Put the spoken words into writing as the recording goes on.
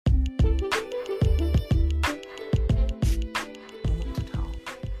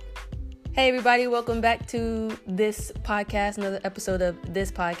Hey everybody, welcome back to this podcast, another episode of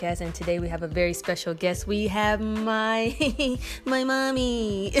this podcast, and today we have a very special guest. We have my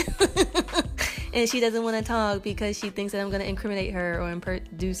mommy, and she doesn't want to talk because she thinks that I'm going to incriminate her or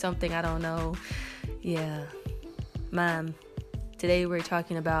do something, I don't know. Yeah, Mom, today we're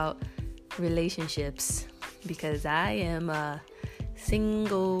talking about relationships because I am a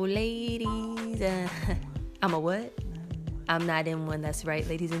single lady. I'm a what? I'm not in one. That's right,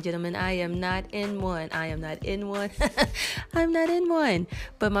 ladies and gentlemen. I am not in one. I'm not in one.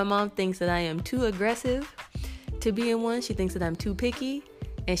 But my mom thinks that I am too aggressive to be in one. She thinks that I'm too picky.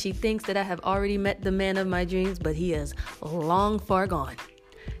 And she thinks that I have already met the man of my dreams, but he is long far gone.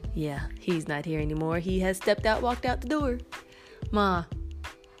 Yeah, he's not here anymore. He has stepped out, walked out the door. Ma,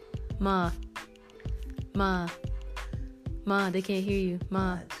 they can't hear you.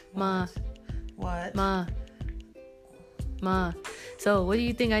 Ma, so what do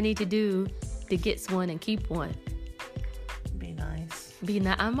you think I need to do to get one and keep one? Be nice.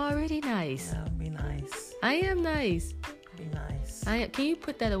 I'm already nice. Yeah, be nice. I am nice. Be nice. Can you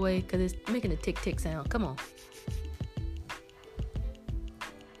put that away? Because it's making a tick-tick sound. Come on.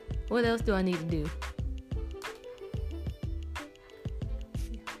 What else do I need to do?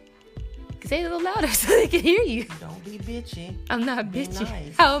 Say it a little louder so they can hear you. Don't be bitchy. I'm not bitchy.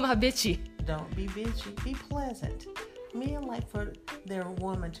 Nice. How am I bitchy? Don't be bitchy. Be pleasant. Men like for their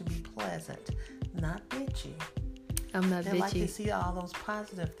woman to be pleasant, not bitchy. I'm not they bitchy. They like to see all those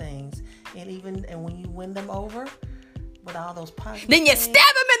positive things, and when you win them over with all those positive then you things, stab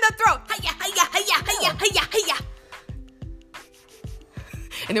him in the throat. Hiya.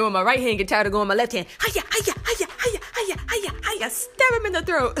 And then when my right hand get tired of going, my left hand, hiya. Stab him in the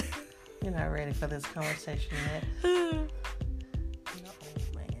throat. You're not ready for this conversation yet.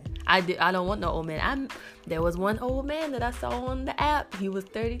 I don't want no old man. There was one old man that I saw on the app. He was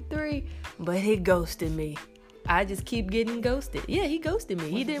 33, but he ghosted me. I just keep getting ghosted. Yeah, he ghosted me.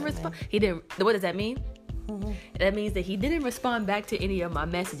 He didn't respond. What does that mean? Mm-hmm. That means that he didn't respond back to any of my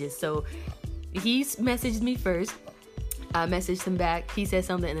messages. So he messaged me first. I messaged him back. He said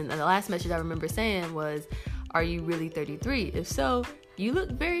something, and then the last message I remember saying was, "Are you really 33? If so, you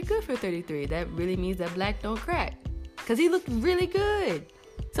look very good for 33. That really means that black don't crack." Because he looked really good.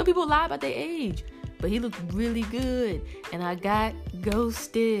 Some people lie about their age, but he looked really good, and I got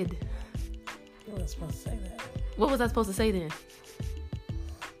ghosted. You weren't supposed to say that. What was I supposed to say then?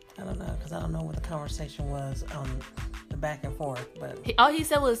 I don't know, because I don't know what the conversation was on the back and forth. But all he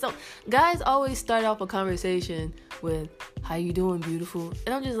said was guys always start off a conversation with, "How you doing, beautiful?"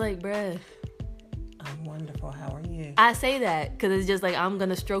 And I'm just like, bruh. I'm wonderful. How are you? I say that because it's just like I'm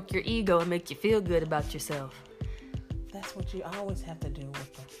gonna stroke your ego and make you feel good about yourself. That's what you always have to do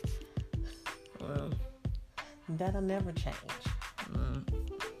with them. That'll never change.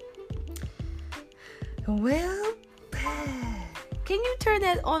 Well, can you turn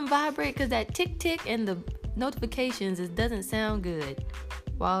that on vibrate? Because that tick and the notifications, it doesn't sound good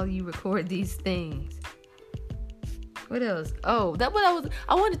while you record these things. What else? Oh, I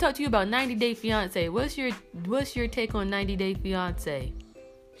wanted to talk to you about 90 Day Fiance. What's your take on 90 Day Fiance?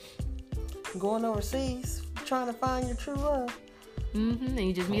 Going overseas, trying to find your true love. And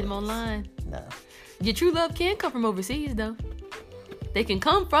you just meet them online. No. Your true love can come from overseas, though. They can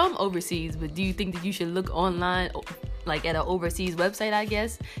come from overseas, but do you think that you should look online, like at an overseas website, I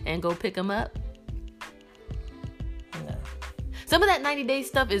guess, and go pick them up? No. Some of that 90-day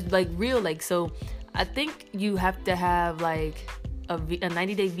stuff is like real, like, so I think you have to have like a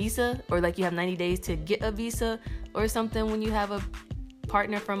 90-day visa, or like you have 90 days to get a visa or something when you have a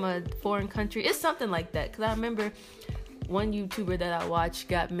partner from a foreign country. It's something like that, because I remember one YouTuber that I watched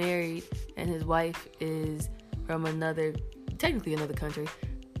got married, and his wife is from technically another country,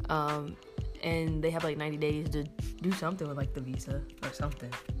 and they have like 90 days to do something with like the visa or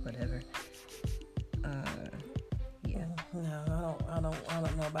something, whatever. Yeah. No, I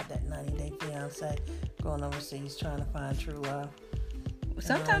don't know about that 90-day fiance going overseas trying to find true love.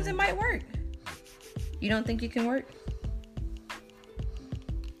 Sometimes it might work. You don't think you can work?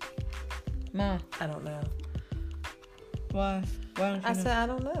 Ma, I don't know. Why don't you I said I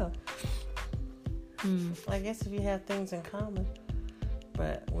don't know. I guess if you have things in common,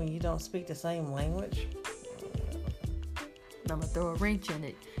 but when you don't speak the same language, I'm gonna throw a wrench in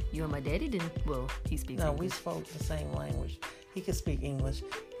it. You and my daddy didn't. Well, he speaks. No, English. we spoke the same language. He could speak English.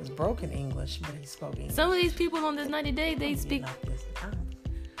 It was broken English, but he spoke English. Some of these people on this 90 day, they speak.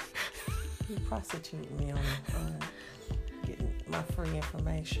 You prostitute me on getting my free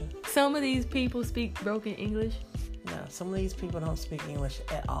information. Some of these people speak broken English. No, some of these people don't speak English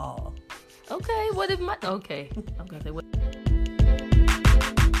at all. Okay, what if my... Okay, I'm going to say what...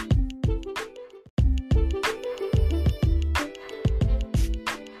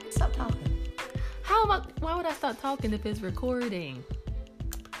 stop talking if it's recording?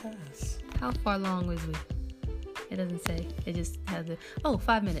 Because. How far long was we? It doesn't say. It just has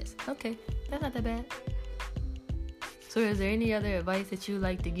 5 minutes. Okay, that's not that bad. So is there any other advice that you would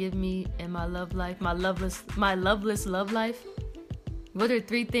like to give me in my love life, my loveless love life? What are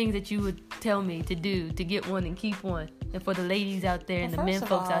 3 things that you would tell me to do to get one and keep one? And for the ladies out there and the men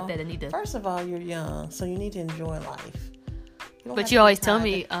folks out there that need to... First of all, you're young, so you need to enjoy life. But you always tell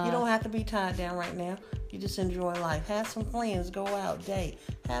me... you don't have to be tied down right now. You just enjoy life. Have some friends. Go out. Date.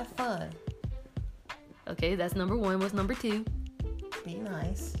 Have fun. Okay, that's number 1. What's number 2? Be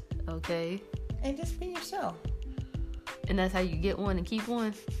nice. Okay. And just be yourself. And that's how you get one and keep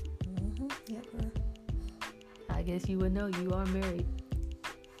one? Mm-hmm. Yep. I guess you would know you are married.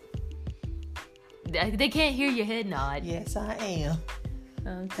 They can't hear your head nod. Yes, I am.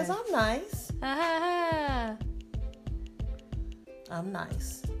 Okay. Because I'm nice. I'm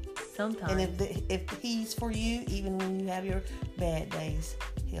nice. Sometimes. And if he's for you, even when you have your bad days,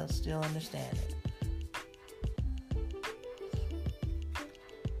 he'll still understand it.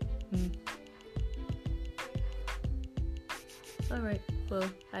 All right.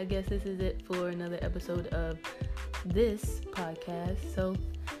 Well, I guess this is it for another episode of this podcast. So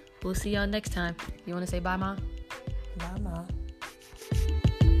we'll see y'all next time. You want to say bye, Mom? Bye, Mom.